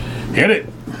Hit it.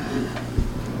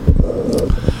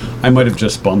 I might have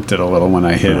just bumped it a little when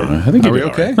I hit it. I think you did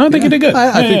okay? Right. No, I think you did good.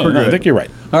 I think we're good. I think you're right.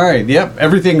 All right. Yep.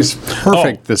 Everything's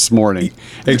perfect this morning,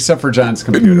 except for John's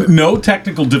computer. No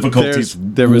technical difficulties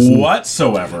There was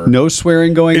whatsoever. No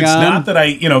swearing going on. It's not that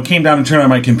I, came down and turned on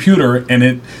my computer and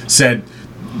it said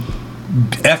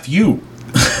F you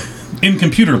in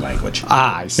computer language.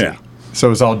 I see. Yeah. So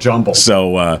it was all jumbled.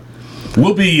 So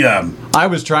we'll be... I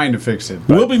was trying to fix it.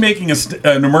 But we'll be making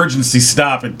an emergency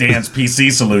stop at Dan's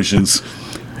PC Solutions.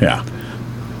 Yeah.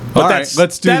 But all right,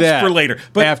 let's do that. That's for later.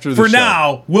 But after the for show.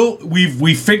 now,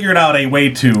 we figured out a way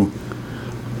to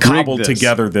cobble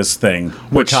together this thing.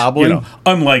 Which, cobbling?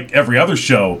 Unlike every other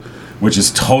show, which is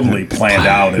totally planned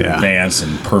out in advance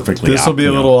and perfully. This will be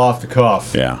a little off the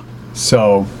cuff. Yeah.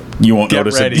 So you won't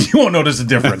notice ready. You won't notice a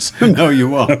difference. No, you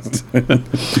won't.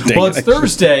 Well, it's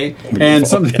Thursday, and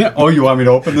something. Oh, you want me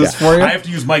to open this for you? I have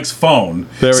to use Mike's phone.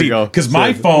 There we go. Because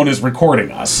my phone is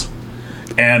recording us,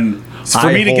 and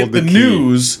for me to get the key.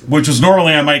 news, which was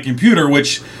normally on my computer,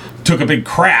 which took a big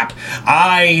crap,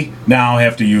 I now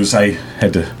have to use. I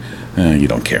had to. You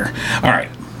don't care. All right,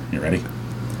 you ready?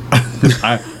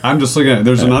 I'm just looking at it.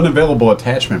 There's an unavailable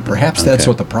attachment. Perhaps that's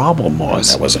what the problem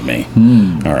was. That wasn't me.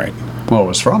 All right. Well, it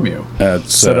was from you.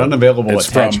 It's said unavailable it's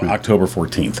attachment. from October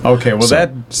 14th. Okay, well,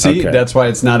 that's why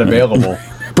it's not available.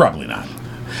 Probably not.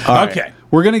 All okay. Right.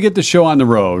 We're going to get the show on the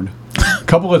road. A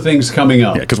couple of things coming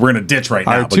up. Yeah, because we're in a ditch right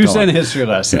now. Our 2 cent history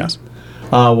lessons.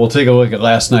 Yeah. We'll take a look at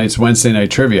last night's Wednesday night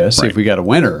trivia, see if we got a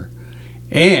winner.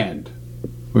 And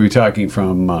we'll be talking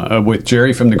with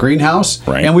Jerry from the greenhouse.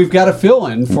 Right. And we've got a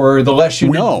fill-in for the less you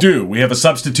know. We do. We have a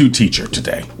substitute teacher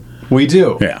today. We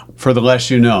do. Yeah. For the less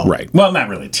you know. Right. Well, not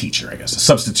really a teacher, I guess. A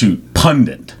substitute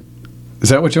pundit. Is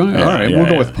that what you want? Yeah, All right, we'll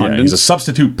go with pundit. Yeah, he's a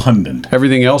substitute pundit.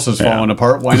 Everything else is falling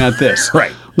apart. Why not this?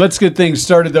 Right. Let's get things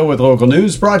started, though, with local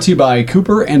news brought to you by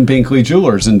Cooper and Binkley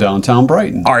Jewelers in downtown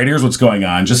Brighton. All right, here's what's going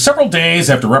on. Just several days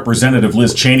after Representative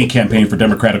Liz Cheney campaigned for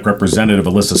Democratic Representative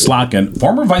Alyssa Slotkin,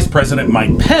 former Vice President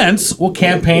Mike Pence will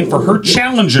campaign for her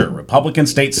challenger, Republican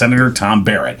State Senator Tom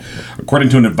Barrett. According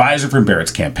to an advisor from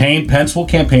Barrett's campaign, Pence will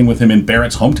campaign with him in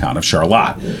Barrett's hometown of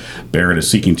Charlotte. Barrett is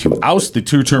seeking to oust the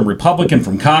two-term Republican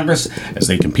from Congress as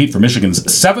they compete for Michigan's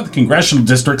 7th congressional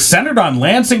district, centered on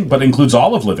Lansing, but includes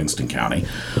all of Livingston County.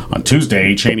 On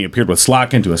Tuesday, Cheney appeared with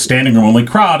Slotkin to a standing room only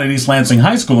crowd at East Lansing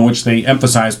High School, in which they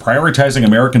emphasized prioritizing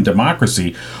American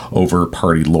democracy over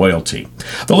party loyalty.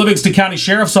 The Livingston County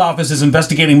Sheriff's Office is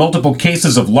investigating multiple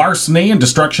cases of larceny and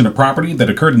destruction of property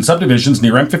that occurred in subdivisions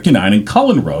near M59 and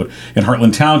Cullen Road in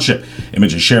Heartland Township.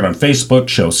 Images shared on Facebook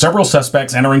show several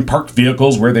suspects entering parked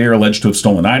vehicles where they are alleged to have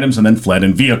stolen items and then fled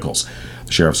in vehicles.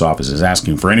 The Sheriff's Office is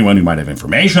asking for anyone who might have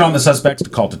information on the suspects to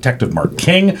call Detective Mark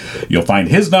King. You'll find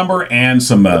his number and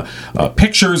some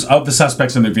pictures of the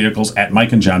suspects in their vehicles at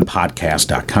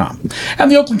mikeandjohnpodcast.com. And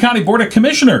the Oakland County Board of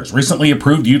Commissioners recently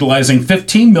approved utilizing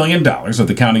 $15 million of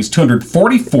the county's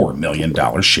 $244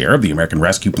 million share of the American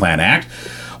Rescue Plan Act,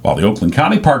 while the Oakland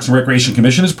County Parks and Recreation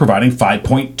Commission is providing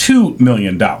 $5.2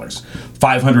 million.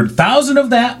 $500,000 of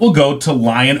that will go to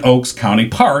Lion Oaks County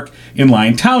Park in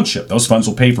Lyon Township. Those funds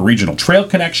will pay for regional trail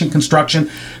connection construction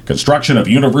of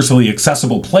universally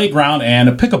accessible playground and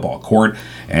a pickleball court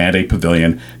and a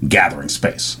pavilion gathering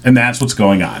space. And that's what's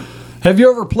going on. Have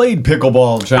you ever played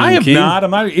pickleball, John? I have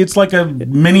not. It's like a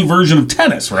mini version of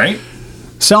tennis, right?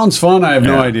 Sounds fun. I have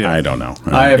no idea. I don't know.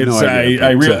 I have no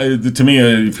idea. To me,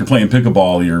 if you're playing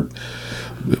pickleball, you're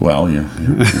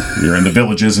in the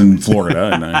villages in Florida.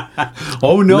 And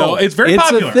oh, no. It's very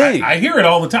popular. A thing. I hear it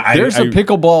all the time. There's a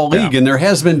pickleball league, and there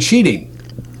has been cheating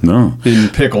in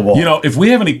pickleball. If we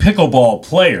have any pickleball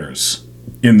players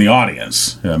in the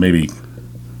audience, maybe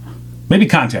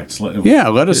contact us. Let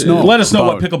us know. Let us know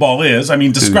what pickleball is. I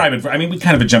mean, describe it. We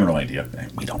kind of a general idea.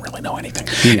 We don't really know anything.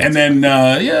 Yeah. And then,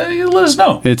 let us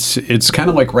know. It's kind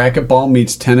of like racquetball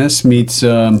meets tennis meets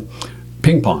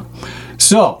ping pong.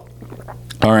 So,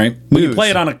 all right. You play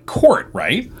it on a court,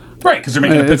 right? Right, because they're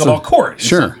making a pickleball court.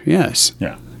 Sure, yes.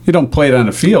 Yeah. You don't play it on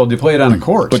a field, you play it on a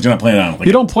court. But you're not playing it on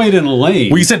you don't play it in a lane.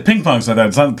 Well, you said ping pong, so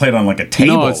it's not played on like a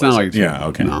table. No, it's not like yeah,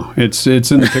 okay. No, it's in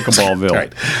the pickleballville.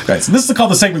 Right. So this is called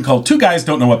the segment called Two Guys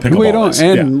Don't Know What Pickleball Is.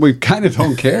 And we kind of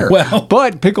don't care.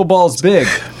 But pickleball's big.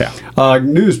 Yeah.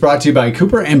 News brought to you by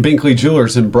Cooper and Binkley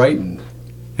Jewelers in Brighton.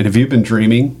 And have you been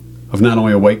dreaming of not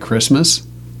only a white Christmas,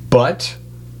 but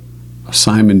a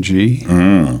Simon G.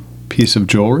 piece of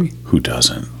jewelry? Who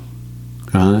doesn't?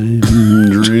 I'm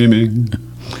dreaming.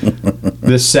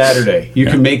 This Saturday, you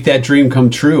can make that dream come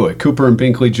true at Cooper and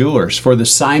Binkley Jewelers for the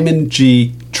Simon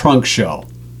G. Trunk Show.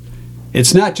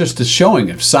 It's not just a showing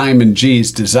of Simon G's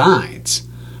designs,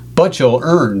 but you'll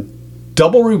earn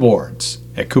double rewards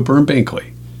at Cooper and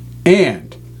Binkley.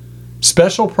 And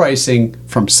special pricing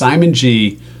from Simon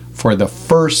G for the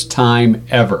first time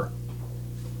ever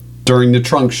during the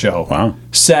trunk show. Wow.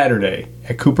 Saturday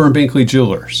at Cooper and Binkley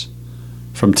Jewelers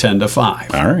from 10 to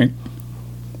 5. All right.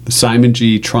 The Simon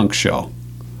G Trunk Show.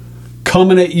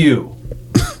 Coming at you.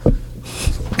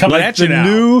 Coming Like at you the now.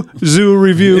 new Zoo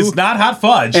Review. It's not hot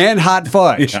fudge. And Hot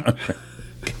Fudge. Yeah.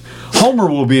 Homer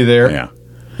will be there. Yeah.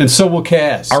 And so will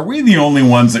Cass. Are we the only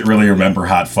ones that really remember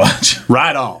hot fudge?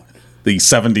 Right on. The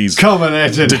 70s Coming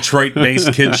at you.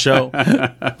 Detroit-based kids show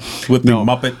with the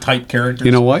Muppet-type characters.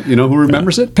 You know what? You know who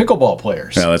remembers it? Pickleball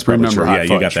players. Yeah, that's probably Remember true. Hot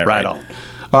Yeah, you got Fudge. that right. on.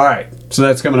 All right. So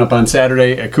that's coming up on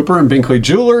Saturday at Cooper and Binkley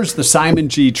Jewelers, the Simon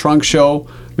G Trunk Show.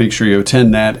 Make sure you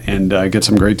attend that and get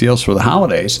some great deals for the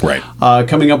holidays. Right.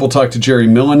 Coming up, we'll talk to Jerry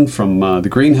Millen from The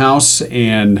Greenhouse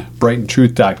and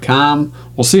BrightonTruth.com.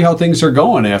 We'll see how things are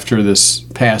going after this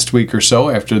past week or so,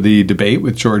 after the debate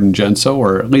with Jordan Genso,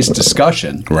 or at least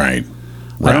discussion. Right.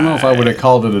 I don't know if I would have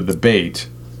called it a debate,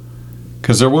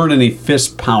 because there weren't any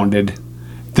fist pounded.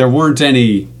 There weren't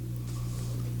any...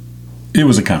 It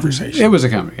was a conversation. It was a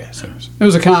conversation. It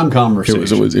was a calm conversation.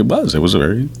 It was a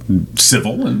very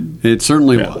civil and It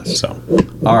certainly was. so.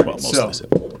 All right. Well, So, mostly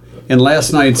civil. in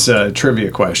last night's trivia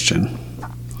question,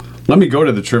 let me go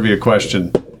to the trivia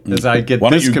question as I get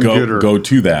Why don't this you computer. go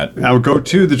to that? I'll go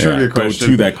to the trivia go question.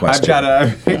 to that question.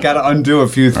 I've got to undo a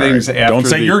few things All right. after. Don't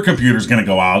say the- your computer's going to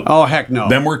go out. Oh heck no!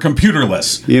 Then we're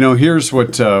computerless. You know, here's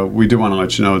what we do want to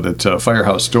let you know, that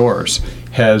Firehouse Doors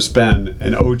has been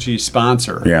an OG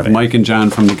sponsor Yeah, of they- Mike and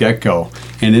John from the get-go.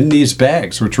 And in these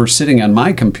bags, which were sitting on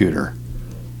my computer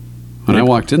when I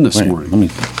walked in this morning.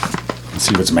 Let's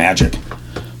see what's magic.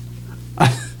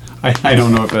 I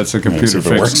don't know if that's a see computer if it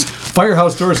fix. works.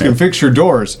 Firehouse Doors can fix your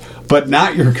doors, but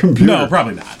not your computer. No,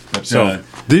 probably not. But, So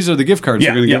these are the gift cards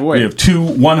we're going to give away. We have two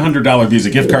 $100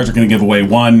 Visa gift cards. We're going to give away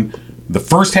one the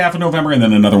first half of November and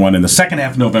then another one in the second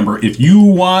half of November. If you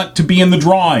want to be in the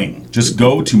drawing, just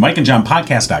go to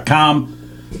mikeandjohnpodcast.com.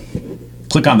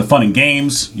 Click on the fun and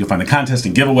games. You'll find the contest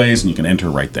and giveaways, and you can enter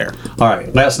right there. All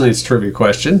right, last night's trivia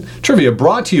question. Trivia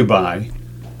brought to you by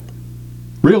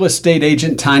real estate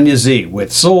agent Tanya Z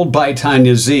with Sold by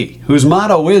Tanya Z, whose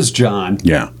motto is, John,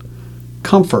 Yeah,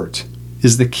 comfort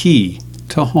is the key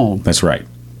to home. that's right.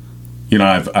 You know,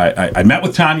 I met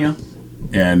with Tanya,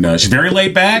 and she's very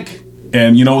laid back.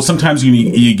 And, you know, sometimes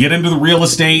you get into the real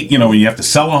estate, you know, when you have to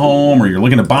sell a home or you're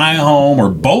looking to buy a home or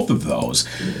both of those.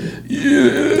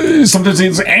 Sometimes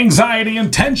it's anxiety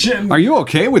and tension. Are you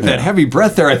okay with that heavy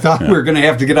breath there? I thought we were going to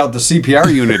have to get out the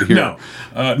CPR unit here.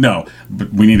 No,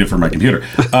 but we need it for my computer.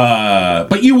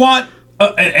 But you want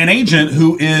an agent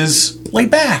who is laid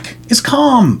back, is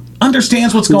calm,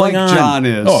 understands what's going Like on. John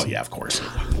is. Oh, yeah, of course.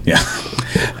 Yeah.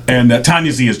 And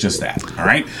Tanya Z is just that, all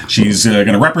right? She's going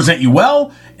to represent you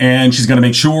well, and she's going to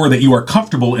make sure that you are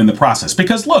comfortable in the process.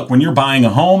 Because, look, when you're buying a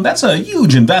home, that's a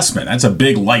huge investment. That's a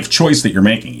big life choice that you're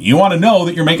making. You want to know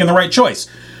that you're making the right choice.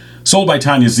 Sold by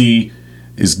Tanya Z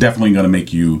is definitely going to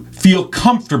make you feel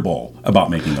comfortable about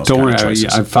making those Don't kind worry, of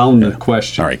choices. I found the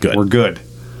question. All right, good. We're good.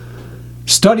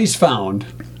 Studies found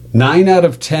 9 out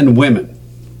of 10 women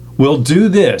will do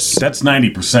this. That's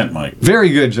 90%, Mike. Very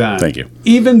good, John. Thank you.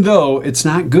 Even though it's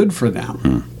not good for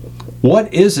them.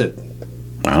 What is it?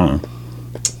 I don't know.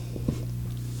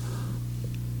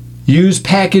 Use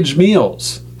packaged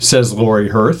meals, says Lori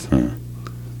Hirth.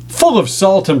 Full of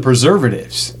salt and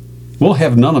preservatives. We'll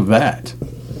have none of that.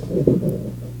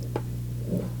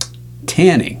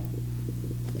 Tanning.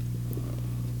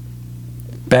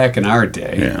 Back in our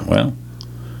day. Yeah, well.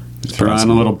 Throw on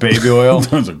a little baby oil.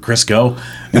 Those are Crisco.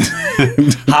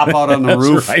 Hop out on the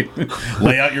roof. Right.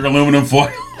 Lay out your aluminum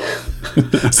foil.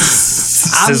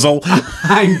 Sizzle.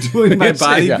 I'm doing my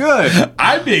body Yeah. good.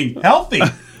 I'm being healthy.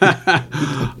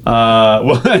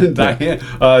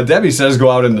 Debbie says go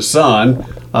out in the sun.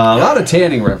 A lot of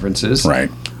tanning references. Right.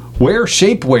 Wear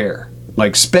shapewear,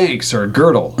 like Spanx or a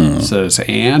girdle, says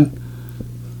Anne.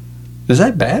 Is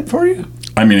that bad for you?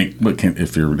 I mean,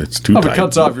 if it's too If tight. it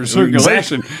cuts off your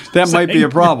circulation, Exactly. that might be a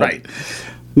problem. Right.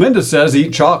 Linda says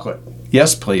eat chocolate.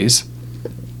 Yes, please.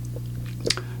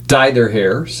 Dye their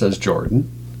hair, says Jordan.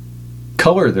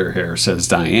 Color their hair, says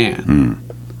Diane.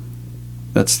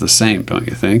 That's the same, don't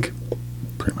you think?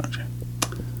 Pretty much.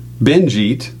 Binge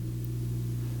eat.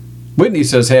 Whitney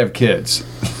says have kids.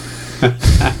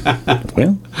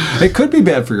 Well, It could be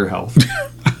bad for your health.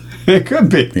 It could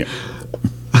be. yeah.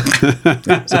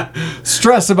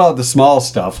 Stress about the small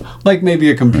stuff, like maybe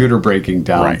a computer breaking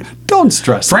down. Right. Don't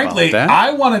stress Frankly, about that.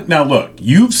 I want to. Now, look,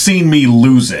 you've seen me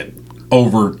lose it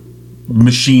over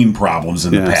machine problems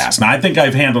in the Yes. past. Now, I think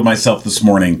I've handled myself this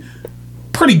morning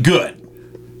pretty good.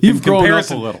 You've grown up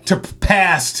a little. To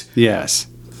past. Yes.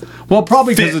 Well,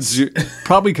 probably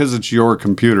because it's your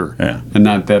computer and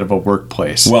not that of a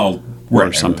workplace. Well,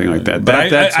 or something like that.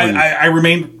 But I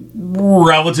remain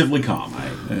relatively calm. I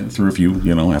threw a few,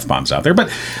 F-bombs out there, but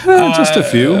just a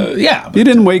few. Yeah, you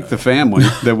didn't wake the family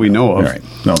that we know of. Right.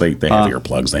 No, they have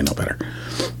earplugs. They know better.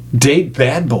 Date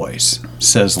bad boys,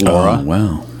 says Laura. Oh,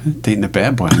 wow. Dating a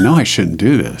bad boy. I know I shouldn't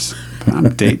do this, but I'm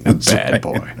dating a bad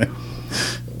boy.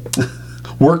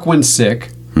 Work when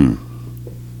sick.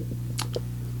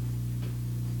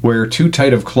 Wear too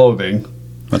tight of clothing.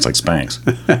 That's like Spanx.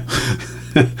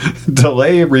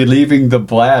 Delay relieving the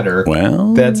bladder.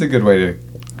 Well, that's a good way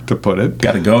to put it.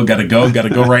 Gotta go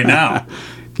right now.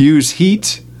 Use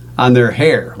heat on their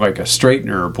hair, like a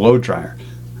straightener or blow dryer.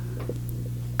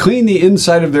 Clean the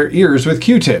inside of their ears with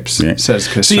Q-tips, says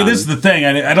Cassandra. See, this is the thing.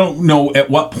 I don't know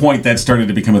at what point that started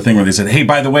to become a thing where they said, hey,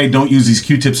 by the way, don't use these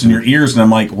Q-tips in your ears. And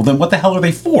I'm like, well, then what the hell are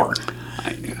they for?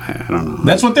 I don't know.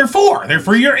 That's what they're for. They're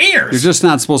for your ears. You're just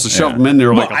not supposed to shove them in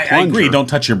there like a plunger. I agree. Don't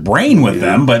touch your brain with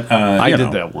them, but I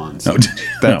did that once. No,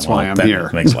 that's why I'm here.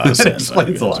 Makes a lot of sense. That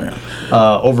explains a lot.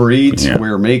 Overeat,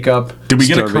 wear makeup. Did we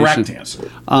get a correct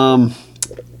answer? I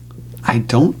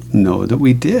don't know that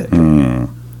we did. The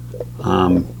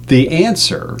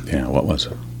answer what was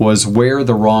it? Was wear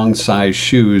the wrong size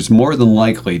shoes, more than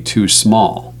likely too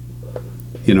small.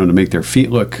 To make their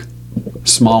feet look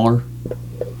smaller,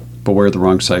 but wear the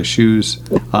wrong size shoes.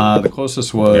 The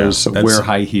closest was wear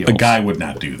high heels. A guy would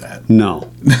not do that.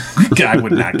 No. A guy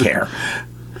would not care.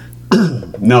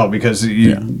 No, because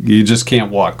you just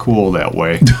can't walk cool that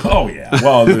way. Oh, yeah.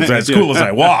 Well, as cool as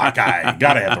I walk, I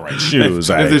got to have the right shoes.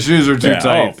 If the shoes are too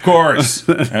tight. Oh, of course.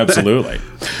 Absolutely.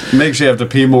 Makes you have to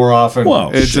pee more often.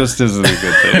 Well, it just isn't a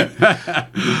good thing.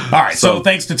 All right. So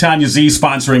thanks to Tanya Z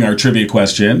sponsoring our trivia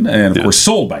question. And, of course,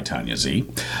 sold by Tanya Z.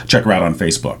 Check her out on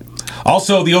Facebook.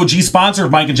 Also, the OG sponsor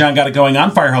of Mike and John Got It Going On,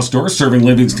 Firehouse Doors, serving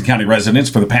Livingston County residents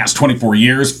for the past 24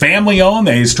 years. Family-owned.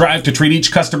 They strive to treat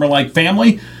each customer like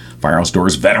family. Firehouse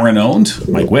Doors, veteran-owned.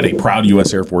 Mike Witt, a proud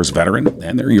U.S. Air Force veteran.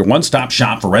 And they're your one-stop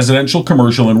shop for residential,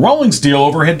 commercial, and rolling steel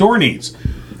overhead door needs.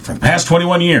 For the past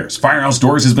 21 years, Firehouse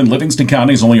Doors has been Livingston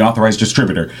County's only authorized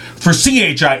distributor for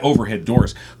CHI overhead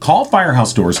doors. Call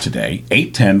Firehouse Doors today,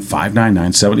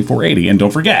 810-599-7480. And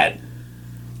don't forget,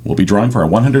 we'll be drawing for a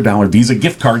 $100 Visa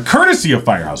gift card courtesy of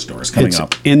Firehouse Doors coming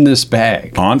up in this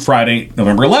bag on Friday,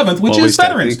 November 11th, which is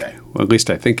Veterans Day. Well, at least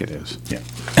I think it is. Yeah.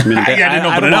 I didn't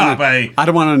open it up. I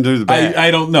don't want to undo the bag.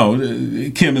 I don't know.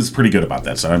 Kim is pretty good about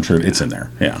that, so I'm sure it's in there.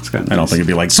 Yeah. I don't think it'd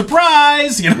be like,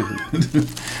 surprise!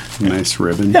 Nice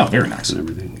ribbon. Yeah, very nice. And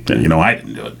everything. Yeah, I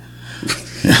didn't do it.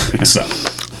 So,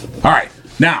 all right.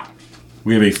 Now,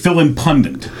 we have a fill-in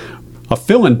pundit. A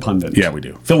fill-in pundit? Yeah, we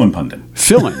do. Fill-in pundit.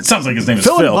 Fill-in? Sounds like his name is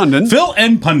Phil. Pundit.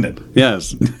 Fill-in pundit. Yes.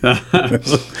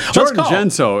 Jordan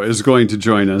Genso is going to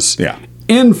join us. Yeah.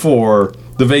 In for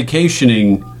the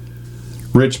vacationing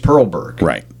Rich Perlberg.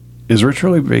 Right. Is Rich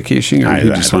really vacationing, or he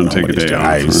just want to take a day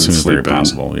off? As soon as very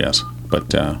possible, yes.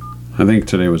 But I think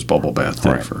today was bubble bath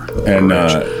day for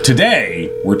Rich.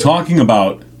 Today we're talking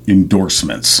about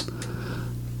endorsements.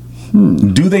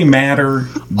 Do they matter?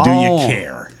 Do you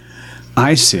care?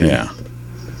 I see. Yeah.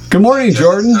 Good morning,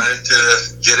 Jordan. Time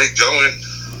to get it going.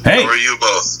 Hey. How are you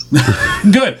both?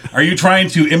 Good. Are you trying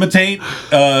to imitate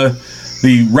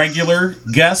the regular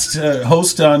guest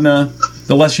host on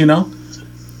The Less You Know?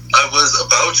 I was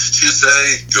about to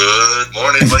say, good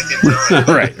morning, Mike and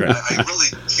John. Right. I really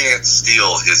can't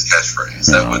steal his catchphrase.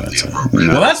 That would be appropriate.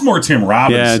 Well, that's more Tim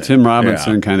Robinson. Yeah, Tim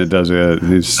Robinson kind of does it.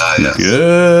 He's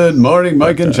good morning,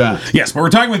 Mike and John. Yes, but we're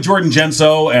talking with Jordan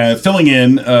Genso, filling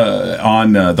in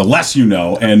on The Less You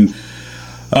Know. And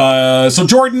so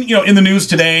Jordan, in the news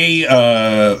today,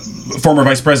 former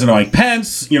Vice President Mike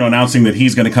Pence, announcing that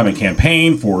he's going to come and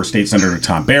campaign for State Senator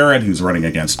Tom Barrett, who's running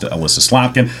against Alyssa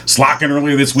Slotkin. Slotkin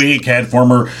earlier this week had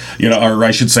former, or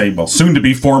I should say, soon to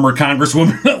be former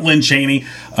Congresswoman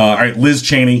Liz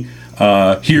Cheney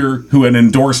here, who had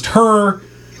endorsed her.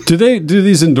 Do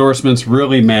these endorsements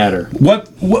really matter? What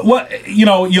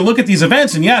you look at these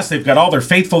events, and yes, they've got all their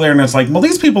faithful there, and it's like, well,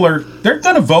 these people they're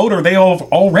going to vote, or they have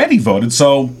already voted,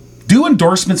 so do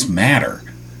endorsements matter?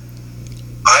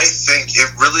 I think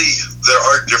there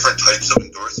are different types of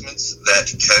endorsements that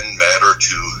can matter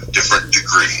to different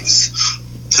degrees.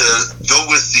 To go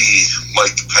with the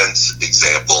Mike Pence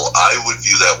example, I would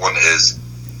view that one as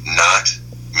not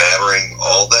mattering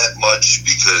all that much,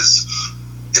 because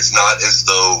it's not as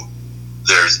though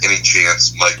there's any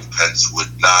chance Mike Pence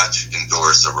would not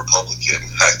endorse a Republican.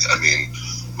 Heck,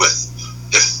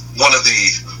 if one of the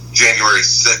January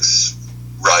 6th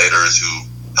rioters who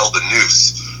held a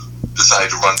noose decided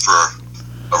to run for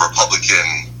a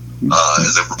Republican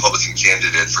as a Republican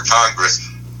candidate for Congress,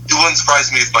 it wouldn't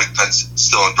surprise me if Mike Pence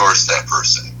still endorsed that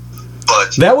person.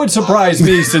 But that would surprise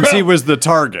me since he was the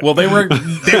target. Well, they were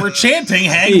chanting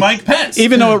 "Hang Mike Pence,"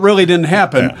 even though it really didn't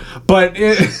happen. Yeah. But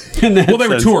they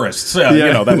were tourists. You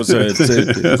know, that was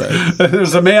there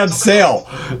was a mad sale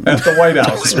at the White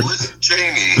House. Liz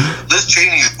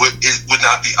Cheney would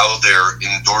not be out there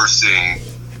endorsing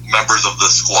members of the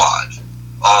squad.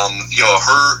 You know,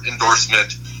 her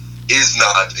endorsement is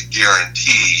not a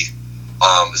guarantee,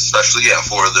 especially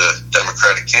for the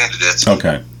Democratic candidates.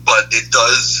 Okay, but it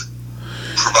does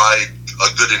provide a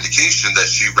good indication that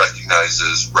she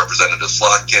recognizes Representative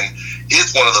Slotkin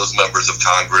is one of those members of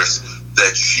Congress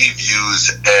that she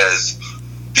views as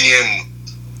being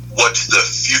what the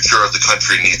future of the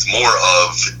country needs more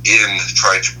of in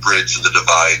trying to bridge the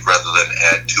divide rather than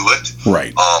add to it.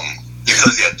 Right.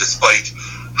 Because, despite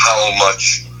how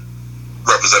much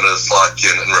Representative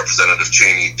Slotkin and Representative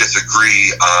Cheney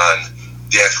disagree on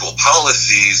the actual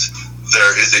policies,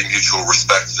 there is a mutual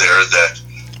respect there that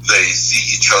they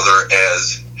see each other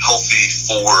as healthy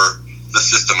for the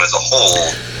system as a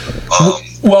whole.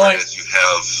 As you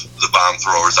have the bomb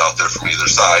throwers out there from either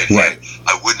side, right. And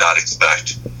I would not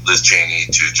expect Liz Cheney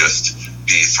to just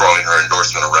be throwing her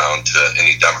endorsement around to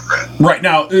any Democrat. Right.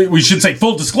 Now, we should say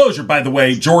full disclosure, by the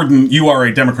way, Jordan, you are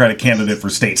a Democratic candidate for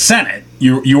state Senate.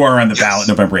 You are on the ballot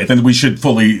November 8th, and we should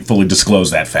fully disclose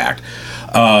that fact.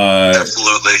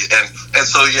 Absolutely. And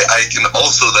so, I can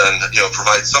also then,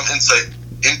 provide some insight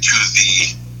into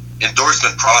the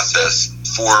endorsement process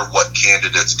for what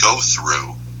candidates go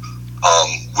through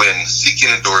when seeking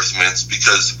endorsements,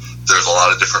 because there's a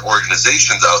lot of different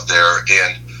organizations out there,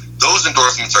 and those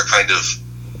endorsements are kind of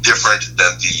different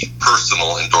than the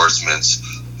personal endorsements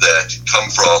that come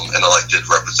from an elected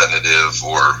representative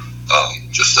or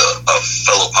just a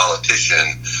fellow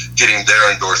politician. Getting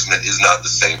their endorsement is not the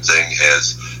same thing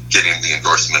as getting the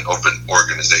endorsement of an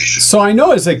organization. So I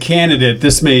know as a candidate,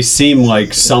 this may seem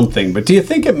like something, but do you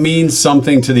think it means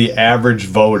something to the average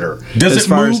voter? Does it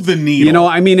move the needle? You know,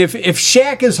 I mean, if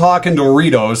Shaq is hawking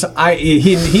Doritos,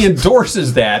 he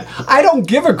endorses that. I don't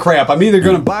give a crap. I'm either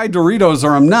going to buy Doritos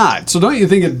or I'm not. So don't you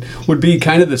think it would be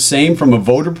kind of the same from a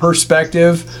voter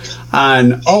perspective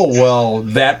on,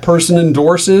 that person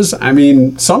endorses? I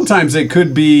mean, sometimes it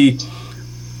could be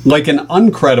like an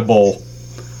uncredible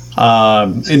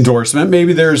endorsement.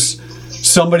 Maybe there's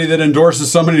somebody that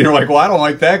endorses somebody and you're like, well, I don't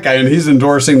like that guy and he's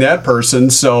endorsing that person,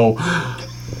 so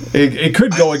it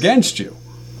could go against you.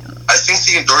 I think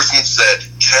the endorsements that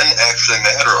can actually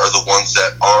matter are the ones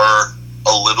that are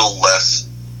a little less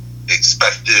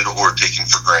expected or taken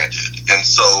for granted. And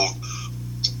so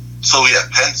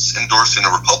Pence endorsing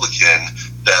a Republican,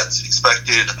 that's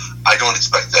expected. I don't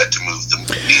expect that to move the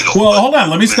needle. Well, hold on.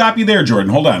 Let me stop you there, Jordan.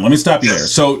 Hold on. Let me stop you there.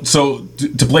 So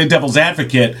to play devil's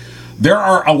advocate, there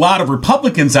are a lot of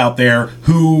Republicans out there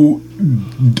who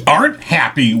aren't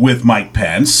happy with Mike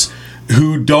Pence,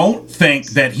 who don't think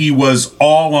that he was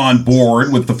all on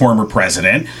board with the former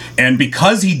president, and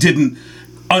because he didn't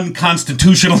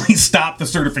unconstitutionally stop the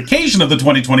certification of the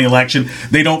 2020 election,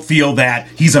 they don't feel that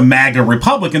he's a MAGA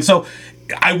Republican. So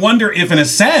I wonder if, in a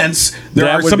sense, there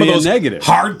are some of those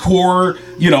hardcore,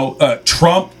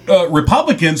 Trump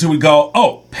Republicans who would go,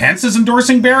 "Oh, Pence is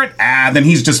endorsing Barrett. Then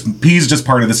he's just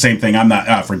part of the same thing. I'm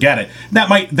not. Forget it."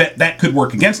 That could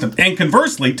work against him. And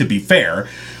conversely, to be fair,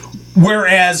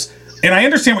 whereas, and I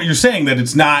understand what you're saying, that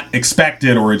it's not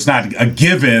expected or it's not a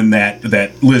given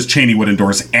that Liz Cheney would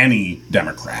endorse any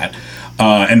Democrat,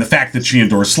 and the fact that she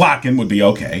endorsed Slotkin would be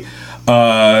okay.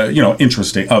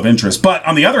 Of interest. But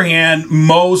on the other hand,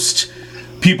 most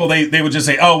people, they would just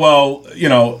say,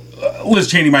 Liz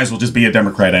Cheney might as well just be a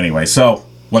Democrat anyway. So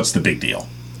what's the big deal?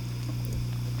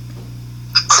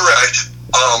 Correct.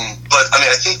 But I mean,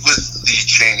 I think with the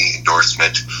Cheney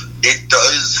endorsement, it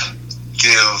does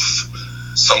give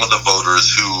some of the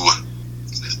voters who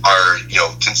are,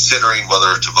 considering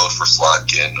whether to vote for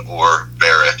Slotkin or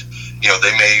Barrett,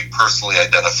 they may personally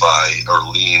identify or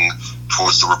lean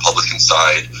towards the Republican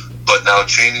side, but now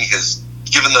Cheney has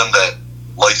given them that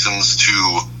license to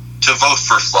vote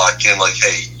for Slotkin. Like,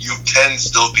 hey, you can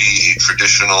still be a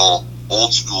traditional,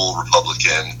 old school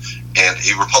Republican and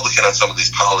a Republican on some of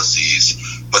these policies,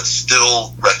 but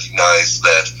still recognize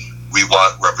that we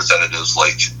want representatives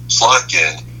like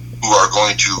Slotkin who are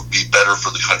going to be better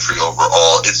for the country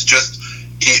overall. It's just,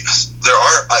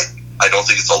 I don't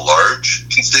think it's a large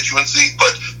constituency,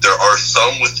 but there are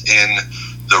some within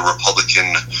the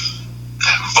Republican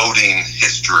voting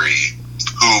history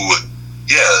who,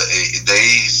 they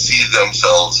see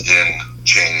themselves in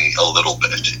Cheney a little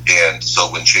bit. And so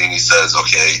when Cheney says,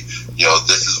 okay,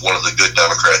 this is one of the good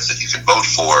Democrats that you can vote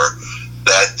for,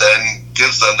 that then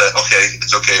gives them that, okay,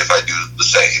 it's okay if I do the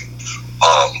same.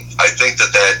 I think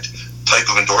that type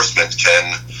of endorsement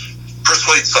can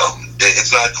persuade some.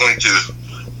 It's not going to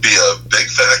be a big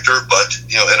factor, but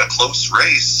in a close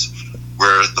race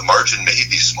where the margin may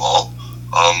be small,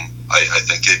 I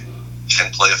think it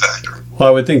can play a factor. Well,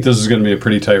 I would think this is going to be a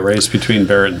pretty tight race between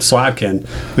Barrett and Slotkin,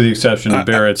 with the exception of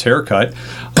Barrett's haircut.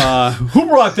 Who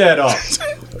brought that up?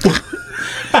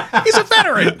 He's a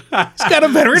veteran. He's got a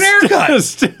veteran haircut.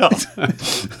 Still.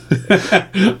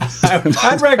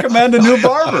 I'd recommend a new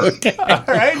barber. Okay. All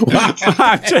right.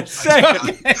 I'm just saying.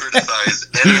 Criticize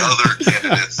any other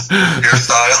candidate's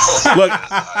hairstyle. Look,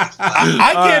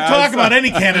 I can't talk about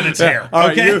any candidate's hair. All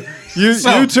right, Okay.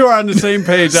 you two are on the same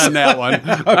page on that one.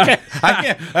 Okay. I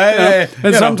can't.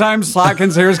 And sometimes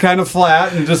Slotkin's hair is kind of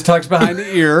flat and just tucks behind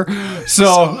the ear.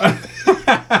 So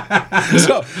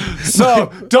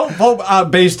don't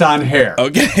vote based on hair.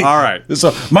 Okay. All right.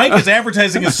 So Mike is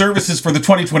advertising his services for the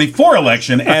 2024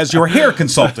 election as your hair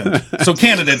consultant. So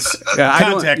candidates,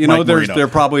 contact Mike Marino. There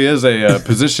probably is a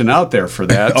position out there for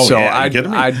that. Oh, so yeah,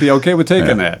 I'd be okay with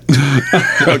taking that.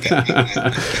 Okay.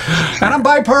 And I'm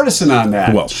bipartisan on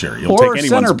that. Well, sure. You'll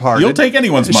take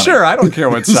anyone's money. Sure, I don't care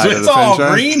what side of the It's all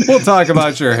fence. green. We'll talk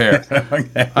about your hair.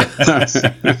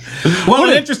 Well,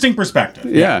 an interesting perspective.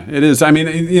 Yeah, it is. I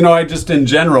mean, I just in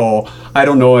general, I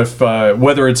don't know if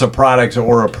whether it's a product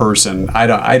or a person.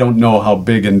 I don't know how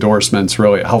big endorsements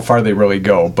really, how far they really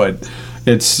go. But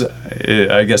I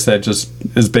guess that just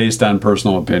is based on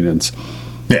personal opinions.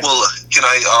 Yeah. Well, can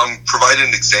I provide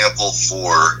an example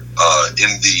for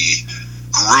in the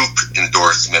group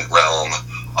endorsement realm?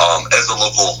 As a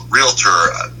local realtor,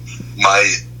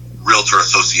 my realtor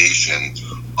association,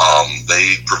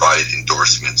 they provide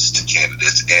endorsements to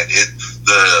candidates, and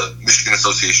the Michigan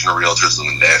Association of Realtors and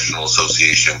the National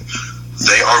Association,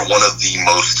 they are one of the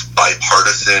most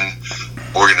bipartisan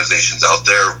organizations out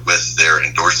there with their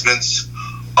endorsements.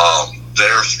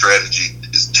 Their strategy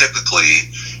is typically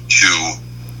to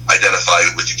identify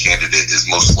which candidate is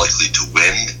most likely to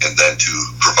win and then to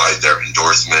provide their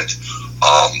endorsement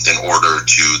in order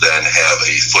to then have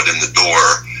a foot in the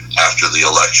door after the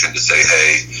election to say,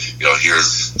 hey,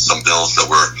 here's some bills that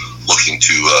we're looking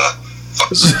to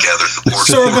gather support.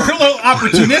 So they're a little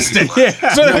opportunistic.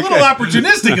 So they're a little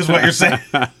opportunistic is what you're saying.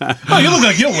 Oh, you look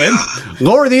like you'll win.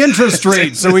 Lower the interest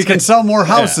rate so we can sell more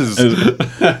houses.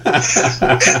 Because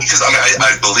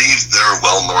I believe they're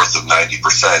well north of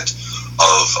 90%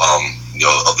 of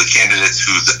the candidates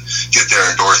who get their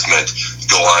endorsement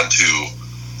go on to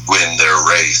win their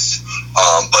race.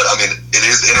 But it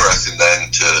is interesting then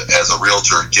to, as a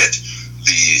realtor, get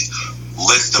the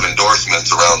list of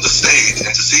endorsements around the state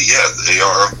and to see,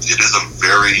 it is a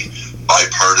very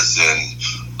bipartisan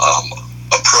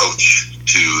approach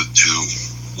to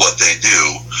what they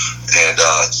do. And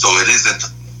so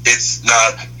it's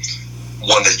not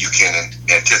one that you can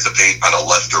anticipate on a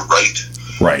left or right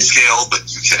scale, but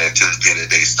you can anticipate it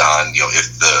based on,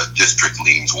 if the district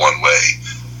leans one way,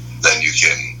 then you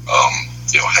can,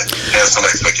 have some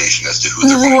expectation as to who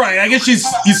they're going right. I guess you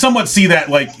somewhat see that,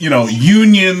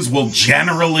 unions will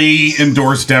generally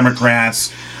endorse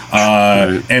Democrats,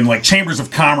 and chambers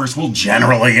of commerce will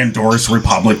generally endorse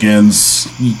Republicans.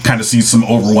 You kind of see some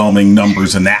overwhelming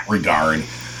numbers in that regard.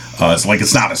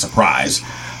 It's not a surprise.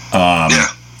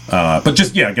 But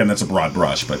just, again, that's a broad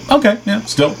brush. But okay,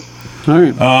 still. All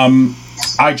right.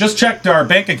 I just checked our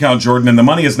bank account, Jordan, and the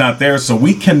money is not there, so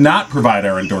we cannot provide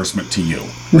our endorsement to you.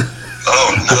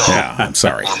 Oh, no. Yeah, I'm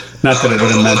sorry. Not that it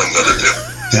would have meant.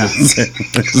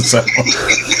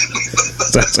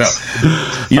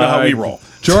 You know how we roll.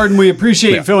 Jordan, we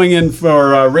appreciate filling in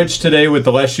for Rich today with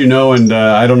the less you know, and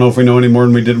I don't know if we know any more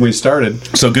than we did when we started.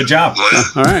 So good job. Well,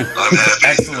 all right. I'm happy.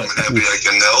 Excellent. I'm happy I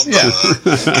can help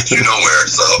get you nowhere.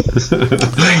 So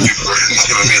thank you for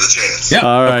giving me the chance. Yeah,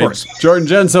 all right. Of course. Jordan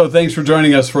Genso, thanks for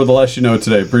joining us for the less you know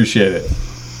today. Appreciate it.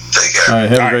 Take care. All right.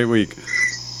 Have a great week.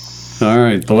 All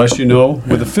right. The less you know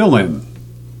with a fill-in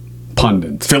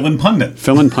pundit. Fill-in pundit.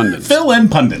 Fill-in pundit. Fill-in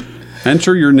pundit.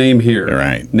 Enter your name here. All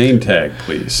right. Name tag,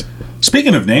 please.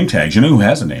 Speaking of name tags, you know who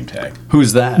has a name tag?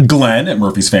 Who's that? Glenn at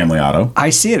Murphy's Family Auto.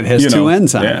 I see it. It has two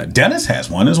N's on it. Dennis has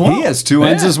one as well. He has two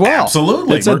N's as well.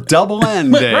 Absolutely. It's a double N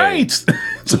day. Right.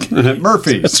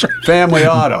 Murphy's Family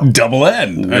Auto. Double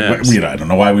N. Yes. I don't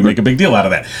know why we make a big deal out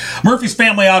of that. Murphy's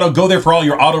Family Auto. Go there for all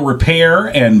your auto repair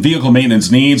and vehicle maintenance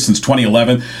needs since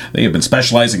 2011. They have been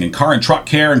specializing in car and truck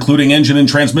care, including engine and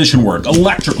transmission work,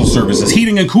 electrical services,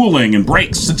 heating and cooling, and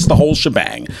brakes. It's the whole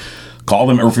shebang. Call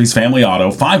them Murphy's Family Auto,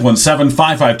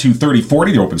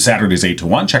 517-552-3040. They're open Saturdays 8 to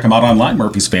 1. Check them out online,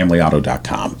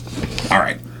 murphysfamilyauto.com. All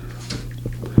right.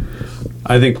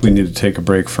 I think we need to take a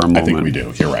break for a moment. I think we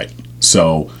do. You're right.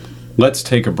 So let's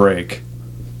take a break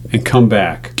and come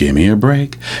back. Give me a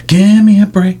break. Give me a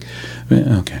break.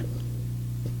 Okay.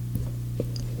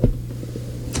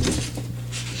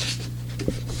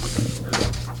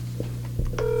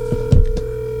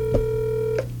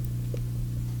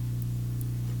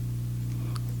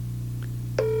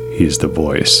 He's the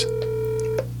voice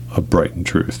of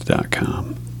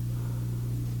BrightonTruth.com.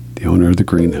 The owner of the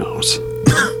greenhouse,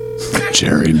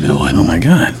 Jerry Millen. Oh my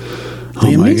God.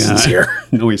 Liam Neeson's here.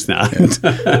 No, he's not. Is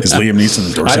Liam Neeson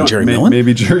endorsing Jerry Millen?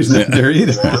 Maybe Jerry's not there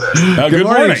either. Good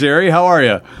morning, Jerry. How are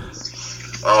you?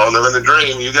 Oh, living the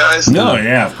dream, you guys? No,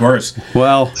 yeah, of course.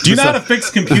 Well, do you know how to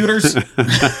fix computers?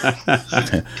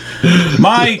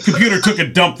 My computer took a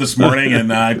dump this morning,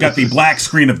 and I've got the black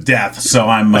screen of death, so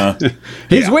I'm...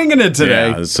 He's winging it today.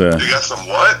 You got some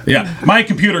what? Yeah, my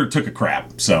computer took a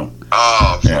crap, so...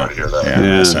 Oh, I'm sorry to hear that.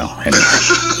 Yeah. So,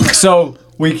 anyway. So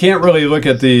we can't really look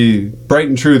at the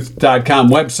BrightonTruth.com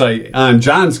website on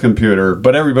John's computer,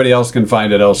 but everybody else can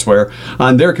find it elsewhere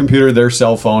on their computer, their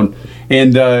cell phone.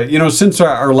 And, since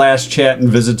our last chat and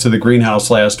visit to the greenhouse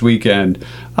last weekend,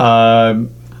 how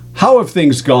have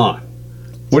things gone?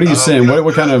 What are you saying?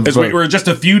 What kind of... We're just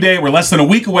we're less than a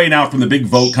week away now from the big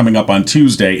vote coming up on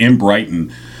Tuesday in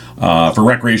Brighton for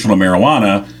recreational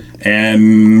marijuana.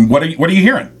 And what are you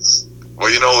hearing?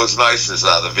 Well, what's nice is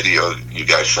the video you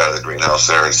guys shot of the greenhouse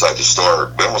there inside the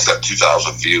store. We almost got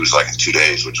 2,000 views in 2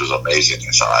 days, which was amazing,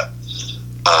 I thought.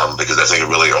 Because I think it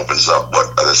really opens up what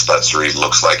a dispensary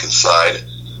looks like inside,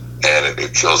 and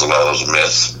it kills a lot of those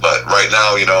myths. But right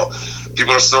now,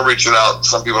 people are still reaching out.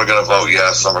 Some people are going to vote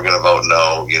yes, some are going to vote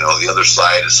no. The other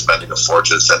side is spending a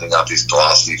fortune sending out these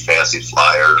glossy, fancy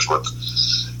flyers with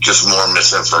just more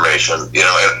misinformation.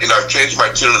 And I've changed my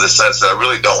tune in the sense that I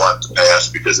really don't want it to pass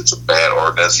because it's a bad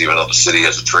ordinance, even though the city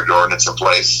has a trigger ordinance in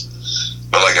place.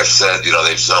 But like I've said,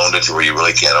 they've zoned it to where you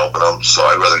really can't open them. So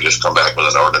I'd rather just come back with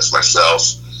an ordinance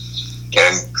myself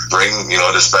and bring,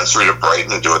 a dispensary to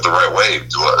Brighton and do it the right way.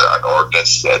 Do an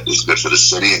ordinance that is good for the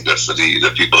city and good for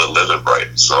the people that live in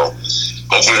Brighton. So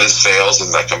hopefully this fails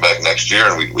and I come back next year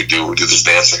and we do this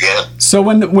dance again. So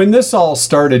when this all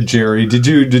started, Jerry, did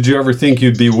you ever think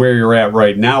you'd be where you're at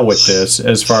right now with this,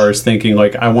 as far as thinking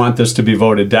I want this to be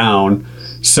voted down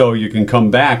so you can come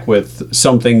back with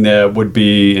something that would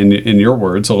be, in your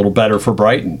words, a little better for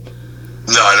Brighton?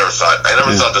 No, I never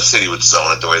thought the city would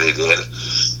zone it the way they did.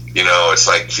 It's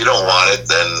if you don't want it,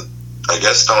 then I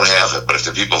guess don't have it. But if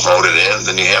the people voted in,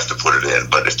 then you have to put it in.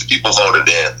 But if the people voted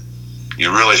in,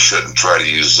 you really shouldn't try to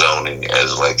use zoning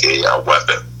as a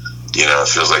weapon. It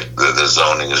feels like the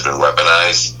zoning has been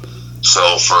weaponized.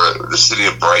 So for the city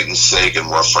of Brighton's sake and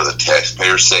more for the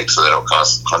taxpayers' sake, so they don't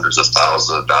cost hundreds of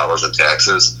thousands of dollars in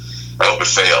taxes, I hope it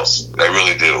fails. I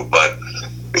really do. But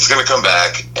it's going to come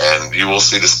back, and you will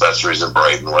see dispensaries in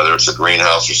Brighton, whether it's a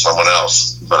greenhouse or someone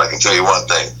else. But I can tell you one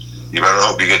thing. You better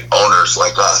hope you get owners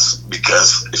like us,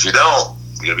 because if you don't,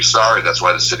 you're going to be sorry. That's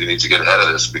why the city needs to get ahead of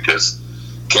this, because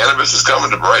cannabis is coming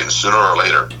to Brighton sooner or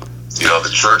later. The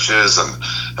churches and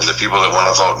the people that want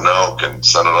to vote no can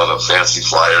send out all the fancy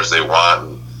flyers they want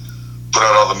and put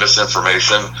out all the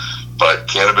misinformation. But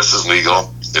cannabis is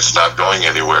legal. It's not going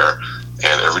anywhere.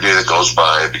 And every day that goes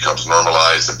by, it becomes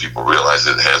normalized and people realize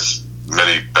it has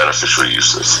many beneficial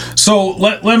uses. So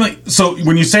So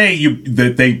when you say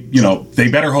that they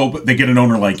better hope they get an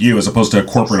owner like you as opposed to a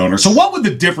corporate owner. So what would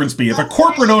the difference be if a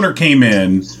corporate owner came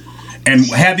in and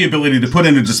had the ability to put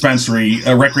in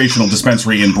a recreational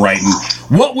dispensary in Brighton?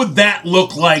 What would that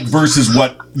look like versus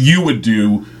what you would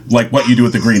do, like what you do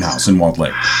at the greenhouse in Walled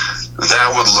Lake?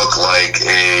 That would look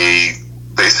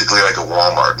basically like a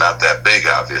Walmart, not that big,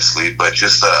 obviously, but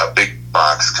just a big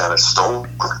box kind of store.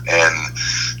 And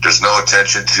there's no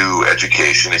attention to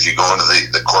education. If you go into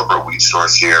the corporate weed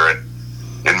stores here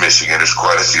in Michigan, there's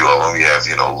quite a few of them. You have,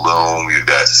 Loom, you've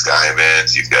got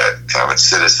Skymint, you've got Common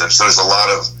Citizen. So there's a lot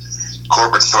of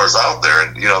corporate stores out there,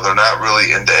 and they're not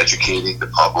really into educating the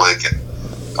public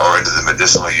or into the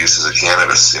medicinal uses of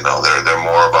cannabis. They're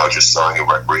more about just selling it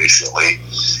recreationally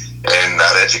and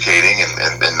not educating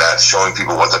and not showing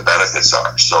people what the benefits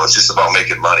are. So it's just about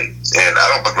making money. And I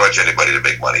don't begrudge anybody to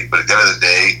make money, but at the end of the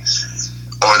day,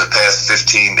 over the past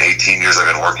 15 to 18 years I've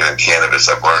been working in cannabis,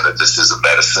 I've learned that this is a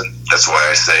medicine. That's why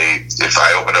I say if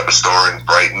I opened up a store in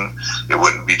Brighton, it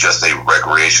wouldn't be just a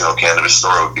recreational cannabis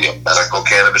store, it would be a medical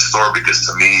cannabis store, because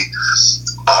to me,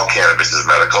 all cannabis is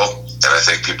medical, and I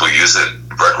think people use it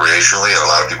recreationally, and a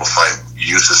lot of people find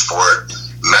uses for it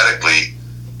medically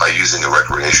by using it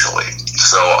recreationally.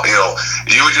 So,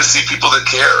 you would just see people that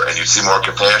care, and you'd see more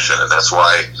compassion, and that's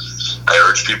why I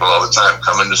urge people all the time,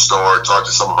 come in the store, talk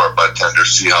to some of our bud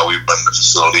tenders, see how we run the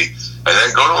facility, and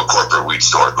then go to a corporate weed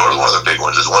store. Go to one of the big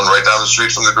ones. There's one right down the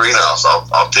street from the greenhouse.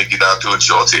 I'll take you down to it and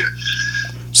show it to you.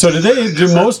 So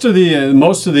do most of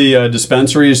the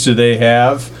dispensaries, do they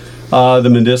have the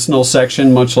medicinal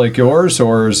section much like yours,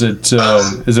 or is it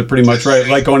pretty much right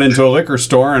like going into a liquor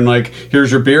store and like,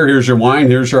 here's your beer, here's your wine,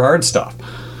 here's your hard stuff?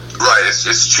 Right,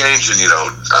 it's changing,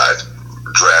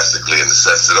 drastically in the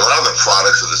sense that a lot of the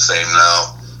products are the same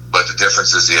now, but the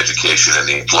difference is the education and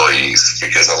the employees,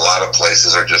 because a lot of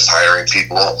places are just hiring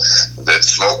people that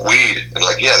smoke weed and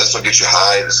like, yeah, this will get you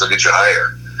high, this will get you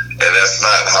higher. And that's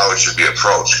not how it should be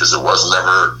approached, because it was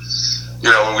never,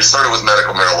 when we started with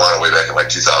medical marijuana way back in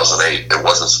like 2008, it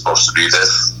wasn't supposed to be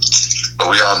this, but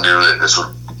we all knew that it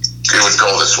would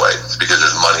go this way because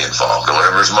there's money involved. And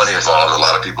whenever there's money involved, a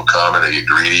lot of people come and they get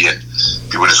greedy and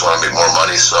people just want to make more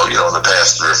money. So, in the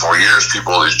past 3 or 4 years, these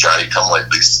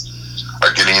Johnny-come-latelys are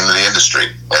getting into the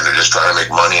industry and they're just trying to make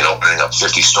money and opening up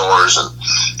 50 stores, and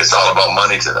it's all about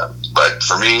money to them. But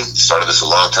for me, started this a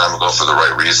long time ago for the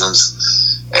right reasons,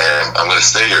 and I'm going to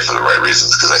stay here for the right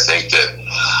reasons, because I think that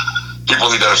people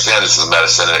need to understand this is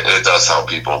medicine and it does help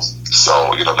people.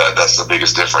 So, that's the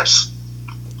biggest difference.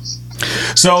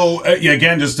 So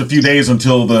again, just a few days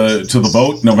until the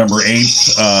vote, November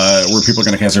 8th, where people are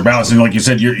going to cast their ballots, and like you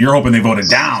said, you're hoping they vote it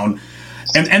down,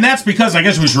 and that's because, I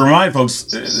guess we should remind folks,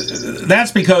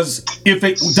 that's because if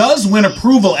it does win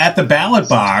approval at the ballot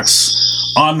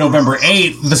box on November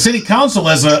 8th, the city council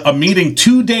has a meeting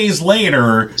 2 days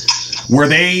later where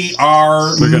they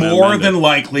are more than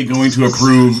likely going to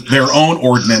approve their own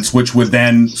ordinance, which would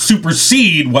then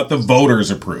supersede what the voters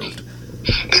approved.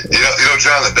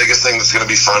 John, the biggest thing that's going to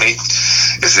be funny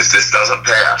is if this doesn't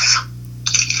pass,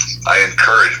 I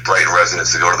encourage Brighton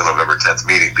residents to go to the November 10th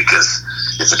meeting, because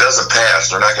if it doesn't pass,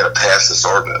 they're not going to pass this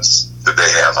ordinance that they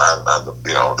have on the,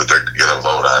 that they're going to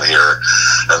vote on here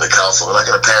and the council. They're not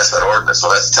going to pass that ordinance. So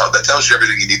that tells you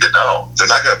everything you need to know. They're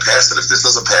not going to pass it. If this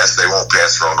doesn't pass, they won't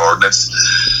pass their own ordinance.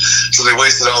 So they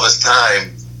wasted all this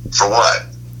time for what?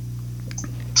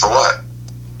 For what?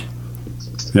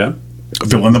 Yeah.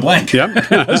 Fill in the blank. Yep.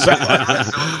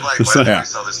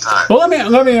 Well,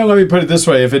 let me put it this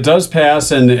way: if it does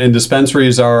pass and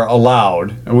dispensaries are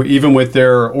allowed, even with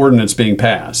their ordinance being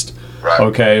passed, right.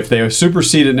 Okay, if they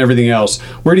supersede it and everything else,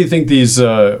 where do you think these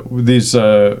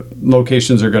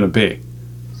locations are going to be?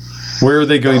 Where are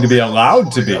they going to be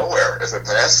allowed to be? Nowhere. If it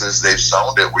passes, they've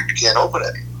zoned it where you can't open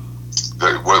it.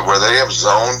 Where they have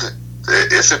zoned.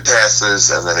 If it passes,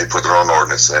 and then they put their own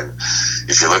ordinance in,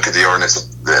 if you look at the ordinance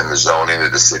and the zoning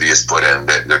that the city has put in,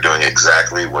 they're doing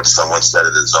exactly what someone said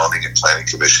at the Zoning and Planning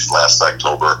Commission last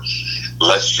October.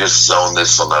 Let's just zone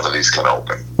this so none of these can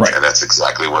open. Right. And that's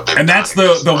exactly what they've done. And that's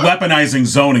the weaponizing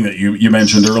zoning that you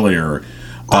mentioned earlier.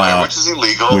 Which is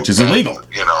illegal. It's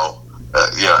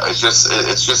just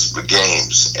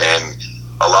games. And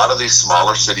a lot of these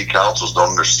smaller city councils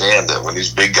don't understand that when these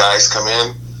big guys come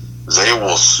in, they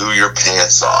will sue your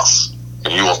pants off,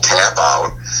 and you will tap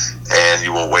out, and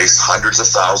you will waste hundreds of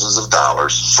thousands of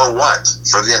dollars for what?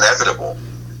 For the inevitable.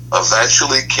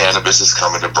 Eventually, cannabis is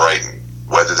coming to Brighton.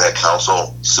 Whether that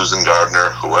council, Susan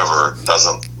Gardner, whoever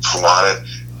doesn't want it,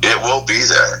 it will be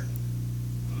there.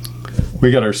 We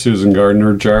got our Susan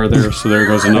Gardner jar there, so there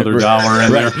goes another $1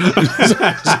 in there.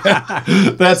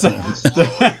 That's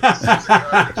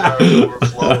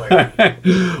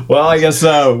well, I guess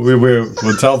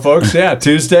we'll tell folks,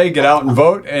 Tuesday, get out and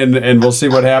vote, and we'll see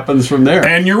what happens from there.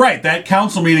 And you're right, that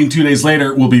council meeting 2 days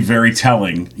later will be very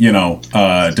telling,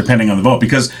 depending on the vote,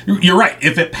 because you're right,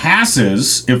 if it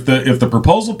passes, if the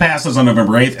proposal passes on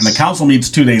November 8th and the council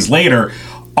meets 2 days later,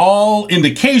 all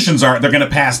indications are they're going to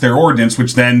pass their ordinance,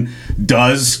 which then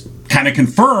does kind of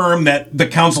confirm that the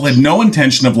council had no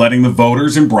intention of letting the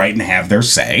voters in Brighton have their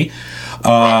say.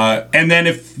 And then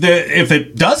if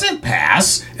it doesn't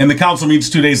pass and the council meets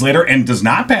 2 days later and does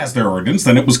not pass their ordinance,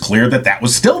 then it was clear that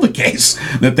was still the case,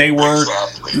 that they were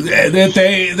that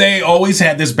they always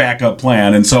had this backup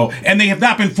plan, and they have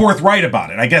not been forthright about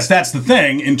it. I guess that's the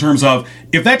thing in terms of,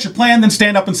 if that's your plan, then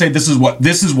stand up and say this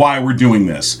is why we're doing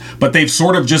this. But they've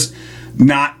sort of just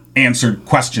not answered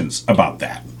questions about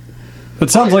that. It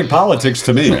sounds like politics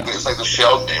to me. It's like the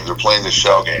shell game. They're playing the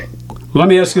shell game. Let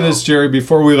me ask you this, Jerry,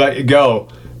 before we let you go.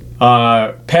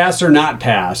 Pass or not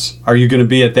pass, are you going to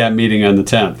be at that meeting on the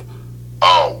 10th?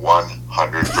 Oh,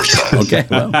 100%. Okay.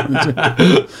 Well.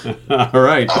 All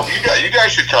right. You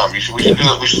guys should come. We should do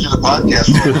the podcast.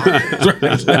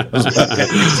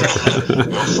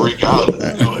 We'll freak out.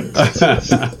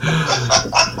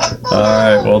 All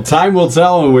right. Well, time will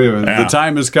tell. The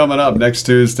time is coming up next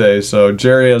Tuesday. So,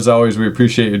 Jerry, as always, we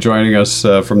appreciate you joining us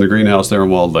from the greenhouse there in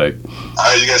Walled Lake. All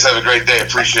right, you guys have a great day.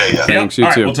 Appreciate you. Thanks, you All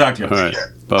right, too. we'll talk to you. All right.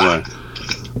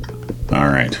 Bye-bye. All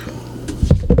right.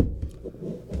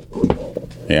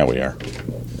 Yeah, we are.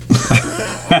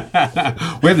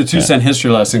 We have the 2-cent history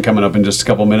lesson coming up in just a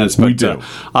couple minutes. But, We do.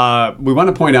 We want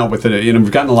to point out with it, we've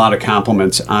gotten a lot of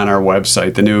compliments on our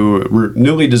website, the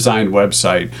newly designed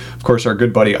website. Of course, our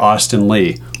good buddy Austin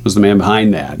Lee was the man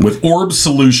behind that. With Orb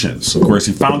Solutions. Of course,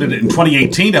 he founded it in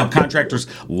 2018 to help contractors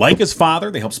like his father.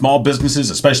 They help small businesses,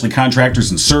 especially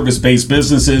contractors and service-based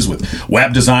businesses with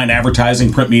web design,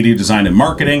 advertising, print media design, and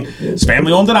marketing. It's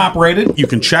family-owned and operated. You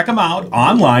can check them out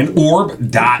online,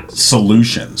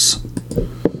 orb.solutions.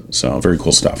 So, very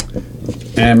cool stuff.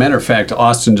 And matter of fact,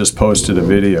 Austin just posted a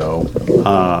video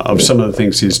of some of the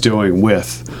things he's doing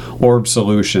with Orb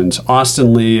Solutions.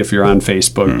 Austin Lee, if you're on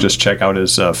Facebook, just check out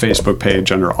his Facebook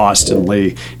page under Austin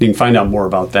Lee. You can find out more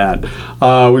about that.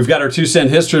 We've got our 2-cent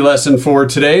history lesson for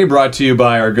today, brought to you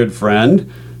by our good friend,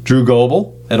 Drew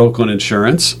Goebel at Oakland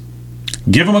Insurance.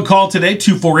 Give them a call today,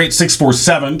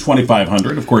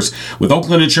 248-647-2500. Of course, with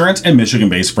Oakland Insurance and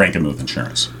Michigan-based Frankenmuth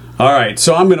Insurance. All right,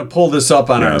 so I'm going to pull this up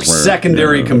on our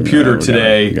secondary computer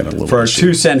today for our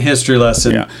 2-cent history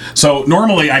lesson. Yeah. So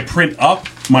normally I print up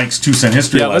Mike's 2-cent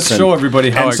history lesson. Let's show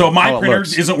everybody how so my printer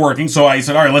looks. isn't working, so I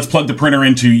said, all right, let's plug the printer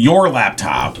into your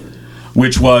laptop,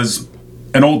 which was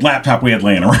an old laptop we had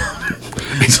laying around.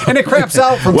 And it craps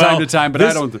out from time to time, but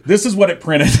I don't. This is what it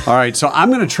printed. All right, so I'm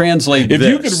going to translate If this.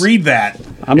 you could read that.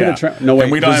 I'm going to no,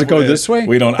 wait, does it go this way?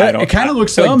 We don't. I don't. It kind of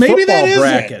looks like maybe football that is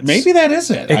brackets. it. Maybe that is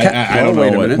it. I don't know.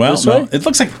 Wait a minute. Well, This no, way? it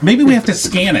looks like maybe we have to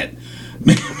scan it.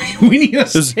 We need a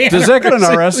scanner. Does that get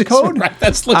an RS code? Right,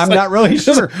 I'm not really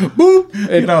sure. Boop.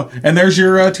 And there's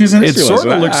your 2-cent history. It sort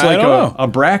of looks like a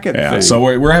bracket thing. So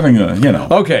we're having a,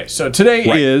 Okay, so today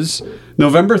is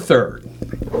November 3rd.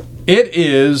 It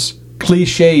is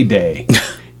Cliche Day.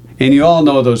 And you all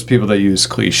know those people that use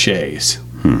cliches.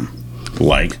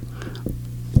 Like?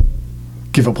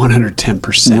 Give it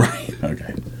 110%. Right.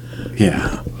 Okay.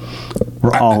 Yeah.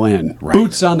 We're all in. Right.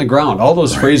 Boots on the ground. All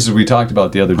those phrases we talked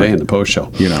about the other day in the post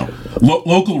show.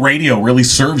 Local radio really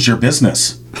serves your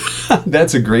business.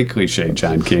 That's a great cliche,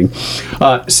 John King.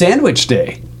 Sandwich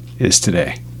Day is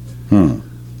today.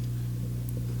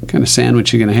 What kind of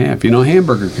sandwich you going to have?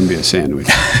 Hamburger can be a sandwich.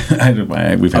 We've had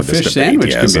a fish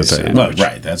sandwich can be a sandwich.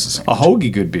 Right, that's a sandwich. A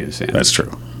hoagie could be a sandwich. That's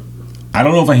true. I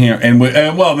don't know if I hear. And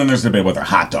then there's the debate whether a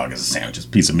hot dog is a sandwich. It's a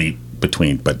piece of meat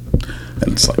between, but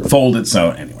then it's like folded.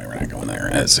 So anyway, we're not going there.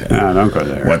 No, don't go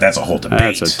there. Well, that's a whole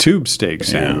debate. That's a tube steak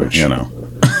sandwich.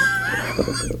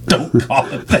 Don't call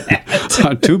it that.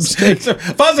 A tube steak.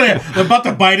 If I was about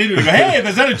to bite into it, go, hey,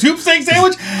 is that a tube steak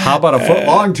sandwich? How about a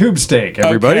foot-long tube steak,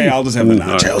 everybody? Okay, I'll just have the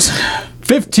nachos.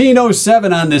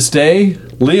 1507 on this day,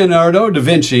 Leonardo da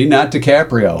Vinci, not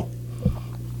DiCaprio,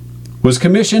 was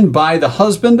commissioned by the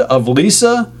husband of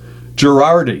Lisa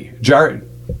Giardini.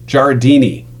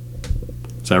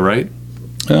 Is that right?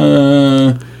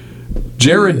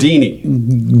 Gerardini.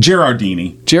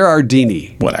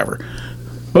 Whatever.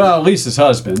 Well, Lisa's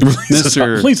husband,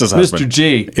 Mr.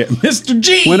 G. Yeah, Mr.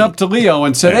 G. Went up to Leo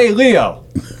and said, hey, Leo,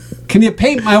 can you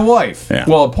paint my wife? Yeah.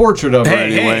 Well, a portrait of her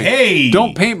anyway. Hey.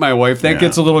 Don't paint my wife. That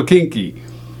gets a little kinky.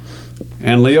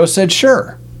 And Leo said,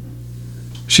 sure.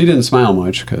 She didn't smile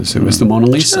much because it was the Mona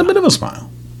Lisa. Just a bit of a smile.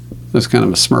 It was kind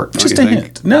of a smirk. Just a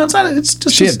hint. No, it's not. It's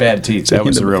just she had bad teeth. That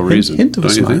was the real reason. Hint of a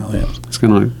smile. Yeah. It's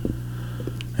kind of.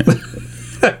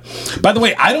 By the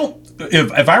way, I don't.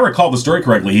 If I recall the story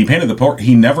correctly, he painted the portrait.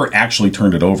 He never actually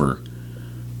turned it over.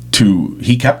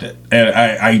 He kept it, and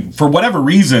I for whatever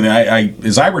reason,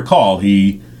 as I recall,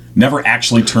 he never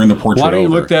actually turned the portrait over. Why don't you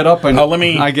look that up? And let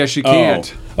me. I guess you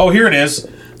can't. Oh, here it is.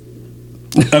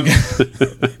 Okay.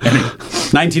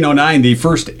 1909, the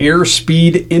first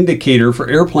airspeed indicator for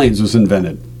airplanes was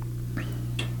invented,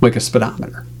 like a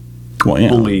speedometer. Well,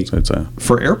 yeah, only it's a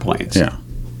for airplanes. Yeah,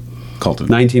 called it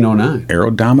 1909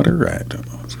 aerodometer. I don't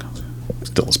know. It's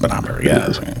still a speedometer.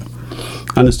 Yeah.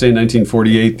 On this day in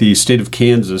 1948, the state of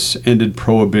Kansas ended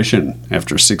prohibition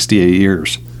after 68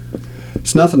 years.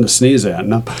 It's nothing to sneeze at.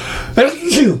 No.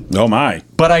 Oh my!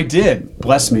 But I did.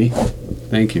 Bless me.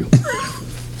 Thank you.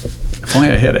 If only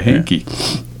I had a hanky.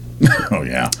 Oh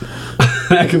yeah.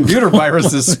 That computer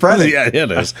virus is spreading. Yeah,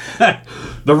 it is.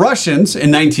 The Russians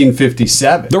in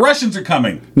 1957. The Russians are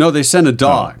coming. No, they sent a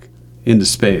dog into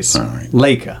space. All right.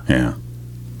 Leica. Yeah.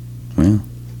 Well.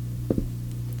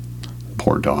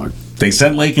 Poor dog. They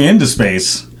sent Leica into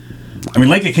space. I mean,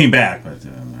 Leica came back, but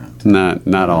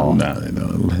not all. No.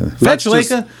 Fetch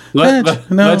Leica.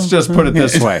 Let's just put it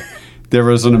this way. There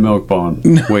wasn't a milk bone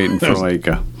waiting for like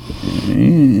a...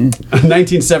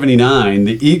 1979,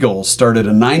 the Eagles started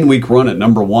a 9-week run at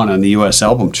number 1 on the U.S.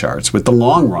 album charts with The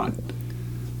Long Run,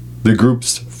 the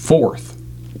group's 4th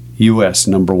U.S.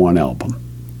 number 1 album.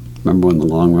 Remember when The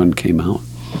Long Run came out?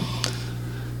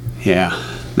 Yeah,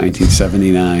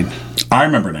 1979. I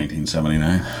remember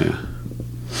 1979. Yeah.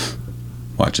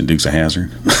 Watching Dukes of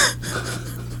Hazzard.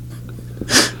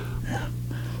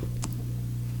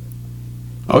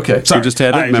 Okay, Sorry, you just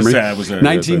had it. Memory.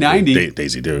 1990.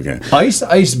 Daisy Duke. Yeah. Ice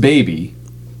Ice Baby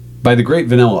by the Great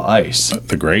Vanilla Ice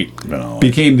The Great Vanilla Ice.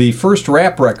 became the first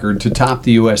rap record to top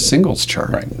the U.S. singles chart.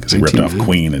 Right, because he ripped off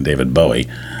Queen and David Bowie.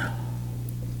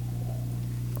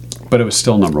 But it was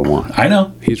still number 1. I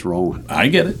know. He's rolling. I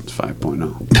get it. It's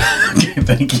 5.0. Okay,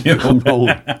 thank you. I'm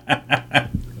rolling.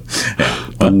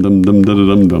 Dum, dum, dum, dum,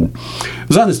 dum, dum. It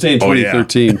was on this day in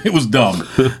 2013. It was dumb.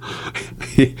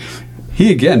 He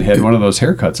again had one of those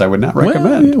haircuts I would not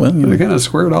recommend. Well, They kind of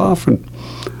squared off and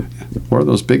wore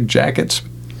those big jackets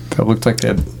that looked like they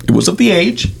had... It was of the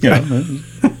age.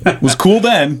 It was cool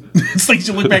then. It's like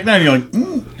you look back now and you're like,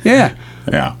 Yeah.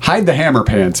 Yeah. Hide the hammer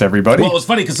pants, everybody. Well, it was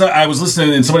funny because I was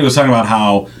listening and somebody was talking about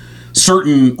how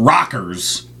certain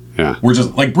rockers were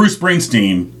just like Bruce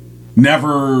Springsteen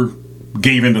never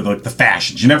gave into the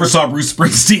fashions. You never saw Bruce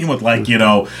Springsteen with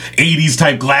 80s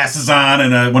type glasses on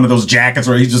and one of those jackets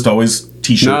where he's just always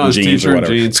t-shirt and jeans or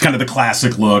whatever. It's kind of the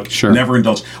classic look. Sure. Never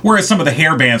indulged. Whereas some of the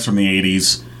hair bands from the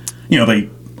 80s, they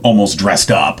almost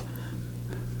dressed up.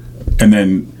 And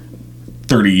then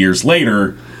 30 years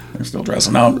later, they're still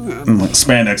dressing up. And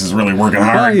spandex is really working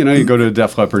hard. Well, you go to a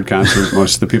Def Leppard concert,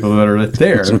 most of the people that are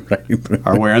there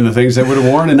are wearing the things they would have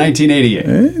worn in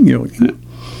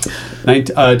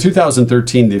 1988.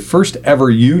 2013, the first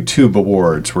ever YouTube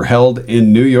Awards were held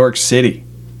in New York City.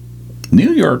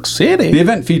 New York City? The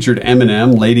event featured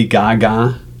Eminem, Lady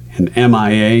Gaga, and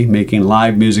MIA making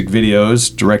live music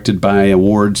videos directed by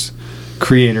awards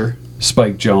creator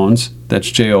Spike Jonze. That's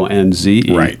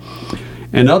Jonze. Right.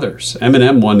 And others.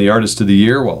 Eminem won the Artist of the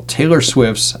Year, while Taylor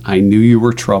Swift's I Knew You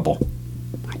Were Trouble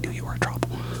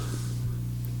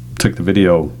took the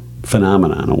Video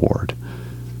Phenomenon Award.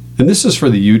 And this is for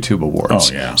the YouTube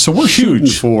Awards. Oh, yeah. So we're shooting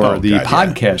for the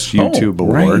podcast YouTube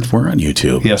Award. Right. We're on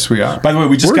YouTube. Yes, we are. By the way,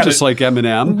 we're just like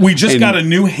Eminem. We just got a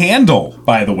new handle,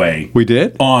 by the way. We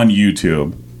did? On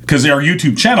YouTube. Because our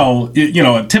YouTube channel,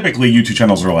 typically YouTube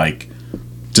channels are like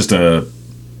just a,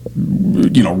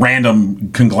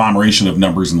 random conglomeration of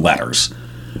numbers and letters.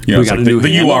 It's like the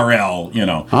URL, you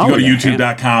go to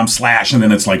youtube.com/ and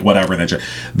then it's like whatever.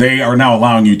 They are now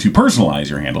allowing you to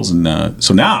personalize your handles. And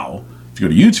so now, if you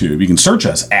go to YouTube, you can search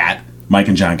us at Mike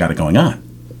and John Got It Going On.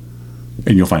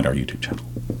 And you'll find our YouTube channel.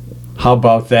 How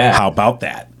about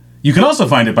that? You can also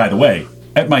find it, by the way,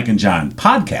 at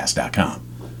mikeandjohnpodcast.com.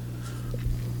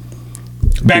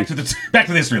 Back to the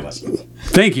history lesson.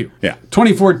 Thank you. Yeah.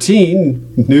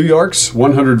 2014, New York's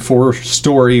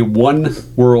 104-story One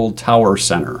World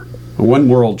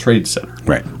Trade Center,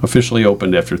 right, officially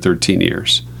opened after 13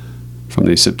 years from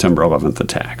the September 11th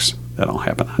attacks. That all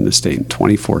happened on this date in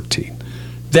 2014.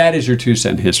 That is your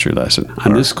 2-cent history lesson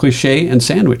on this cliche and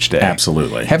sandwich day.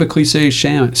 Absolutely. Have a cliche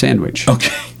sandwich.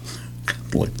 Okay.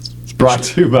 Brought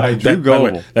to you by Drew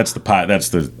Goble. That's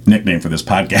the nickname for this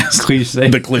podcast.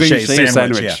 The cliche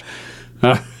sandwich.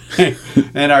 Yeah.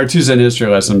 And our 2-cent history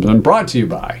lesson has been brought to you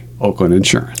by Oakland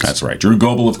Insurance. That's right. Drew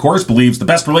Goble, of course, believes the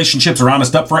best relationships are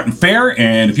honest, upfront, and fair.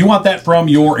 And if you want that from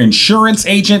your insurance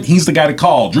agent, he's the guy to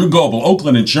call. Drew Goble,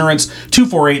 Oakland Insurance,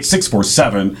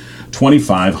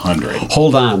 248-647-2500.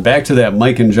 Hold on. Back to that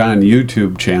Mike and John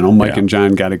YouTube channel. Mike and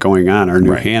John Got It Going On, our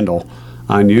new handle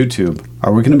on YouTube.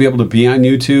 Are we going to be able to be on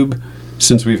YouTube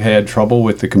since we've had trouble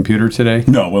with the computer today?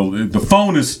 No, well, the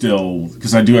phone is still,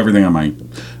 because I do everything on my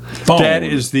phone. That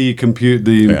is the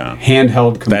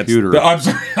handheld computer.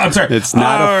 I'm sorry. It's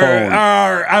not a phone.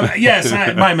 Yes,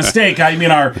 my mistake. I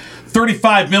mean our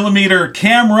 35 millimeter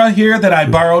camera here that I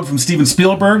borrowed from Steven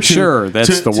Spielberg.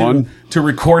 That's the one. To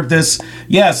record this.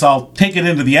 Yes, I'll take it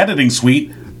into the editing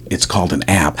suite. It's called an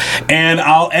app. And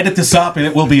I'll edit this up, and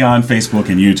it will be on Facebook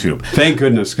and YouTube. Thank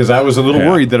goodness, because I was a little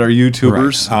worried that our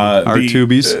YouTubers, our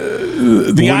tubies,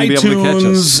 the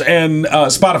iTunes and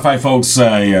Spotify folks, we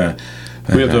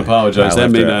have to apologize.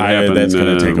 That may not happen. That's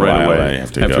going to take a while. I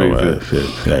have to go.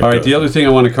 All right. The other thing I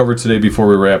want to cover today before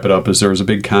we wrap it up is there was a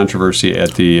big controversy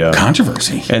at the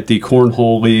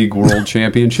Cornhole League World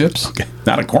Championships. Okay.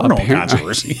 Not a cornhole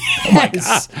controversy. Oh my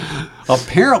God.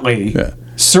 Apparently,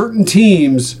 certain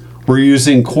teams were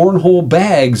using cornhole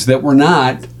bags that were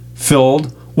not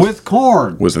filled with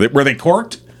corn. Were they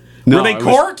corked? Were they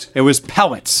corked? It was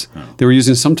pellets. They were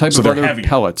using some type of they're other heavier.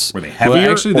 pellets. Were they heavier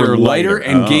Actually, they or were lighter lighter?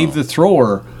 and gave the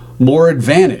thrower more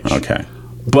advantage. Okay.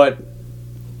 But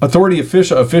authority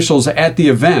officials at the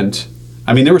event,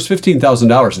 I mean, there was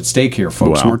 $15,000 at stake here,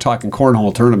 folks. Wow. And we're talking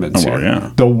cornhole tournaments Oh, well, here.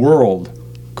 yeah. The World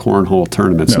Cornhole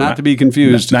Tournaments. No, not to be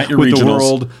confused not your with the regionals.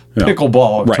 World No.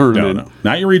 Pickleball Right, Tournament. No.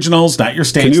 Not your regionals, not your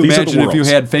states. Can you These are the imagine if you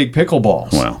worlds. had fake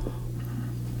pickleballs? Well,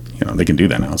 they can do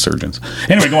that now, surgeons.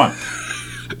 Anyway, go on.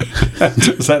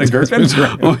 Is that a gherkin?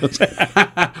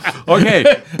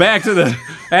 Okay, back to the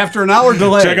after an hour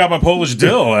delay. Check out my Polish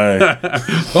dill.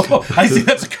 I see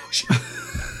that's a kosher.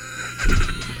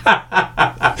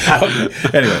 Okay.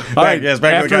 Anyway, All right, back to the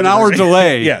after an hour controversy.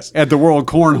 delay Yes. at the World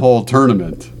Cornhole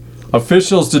Tournament,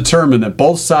 officials determined that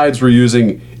both sides were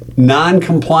using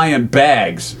non-compliant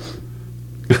bags,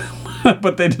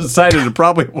 but they decided it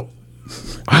probably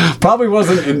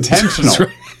wasn't intentional.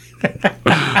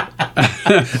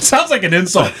 Sounds like an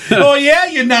insult. Oh, yeah,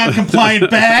 you non-compliant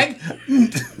bag.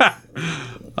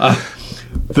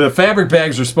 The fabric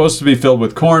bags are supposed to be filled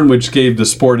with corn, which gave the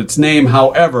sport its name.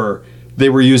 However, they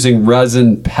were using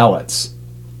resin pellets,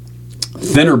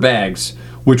 thinner bags,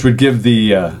 which would give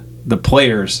the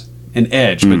players an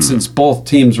edge. But since both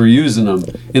teams were using them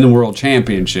in the World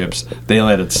Championships, they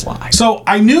let it slide. So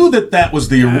I knew that was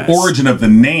the origin of the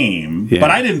name, Yeah.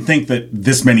 but I didn't think that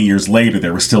this many years later they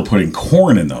were still putting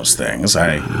corn in those things.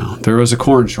 There was a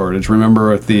corn shortage.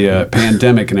 Remember with the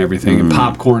pandemic and everything, and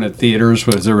popcorn at theaters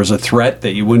there was a threat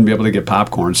that you wouldn't be able to get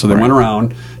popcorn. So they went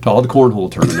around to all the cornhole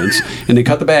tournaments and they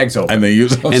cut the bags open. And they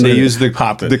used the corn that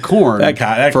for corn,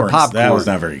 popcorn. That was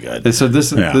not very good. And so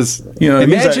this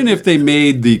imagine these if they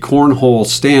made the cornhole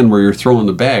stand where you're throwing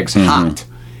the bags hot.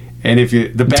 And if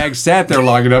the bag sat there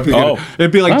long enough,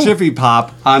 it'd be like Jiffy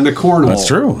Pop on the cornhole. That's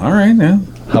true. All right, yeah.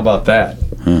 How about that?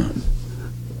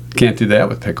 Can't do that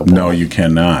with pickleball. No, you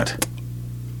cannot.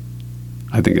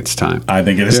 I think it's time. I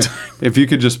think it is time. If you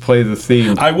could just play the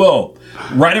theme. I will.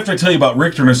 Right after I tell you about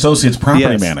Richter & Associates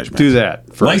Property Management. Do that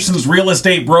first. Licensed real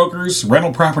estate brokers,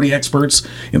 rental property experts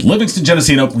in Livingston,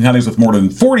 Genesee, and Oakland counties with more than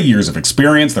 40 years of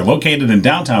experience. They're located in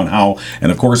downtown Howell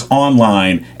and, of course,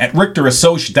 online at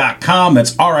richterassociate.com.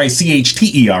 That's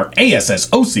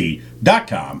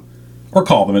RICHTERASSOC.com. Or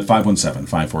call them at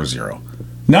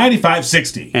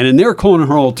 517-540-9560. And in their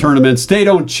cornhole tournaments, they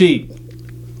don't cheat.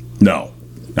 No.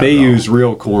 They use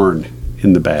real corn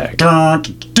in the bag.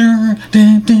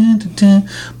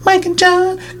 Mike and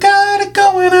John got it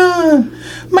going on.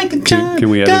 Mike and John Can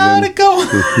we edit got in? it going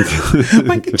on.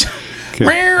 Mike and John. You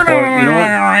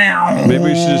know what? Maybe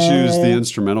we should just use the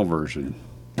instrumental version.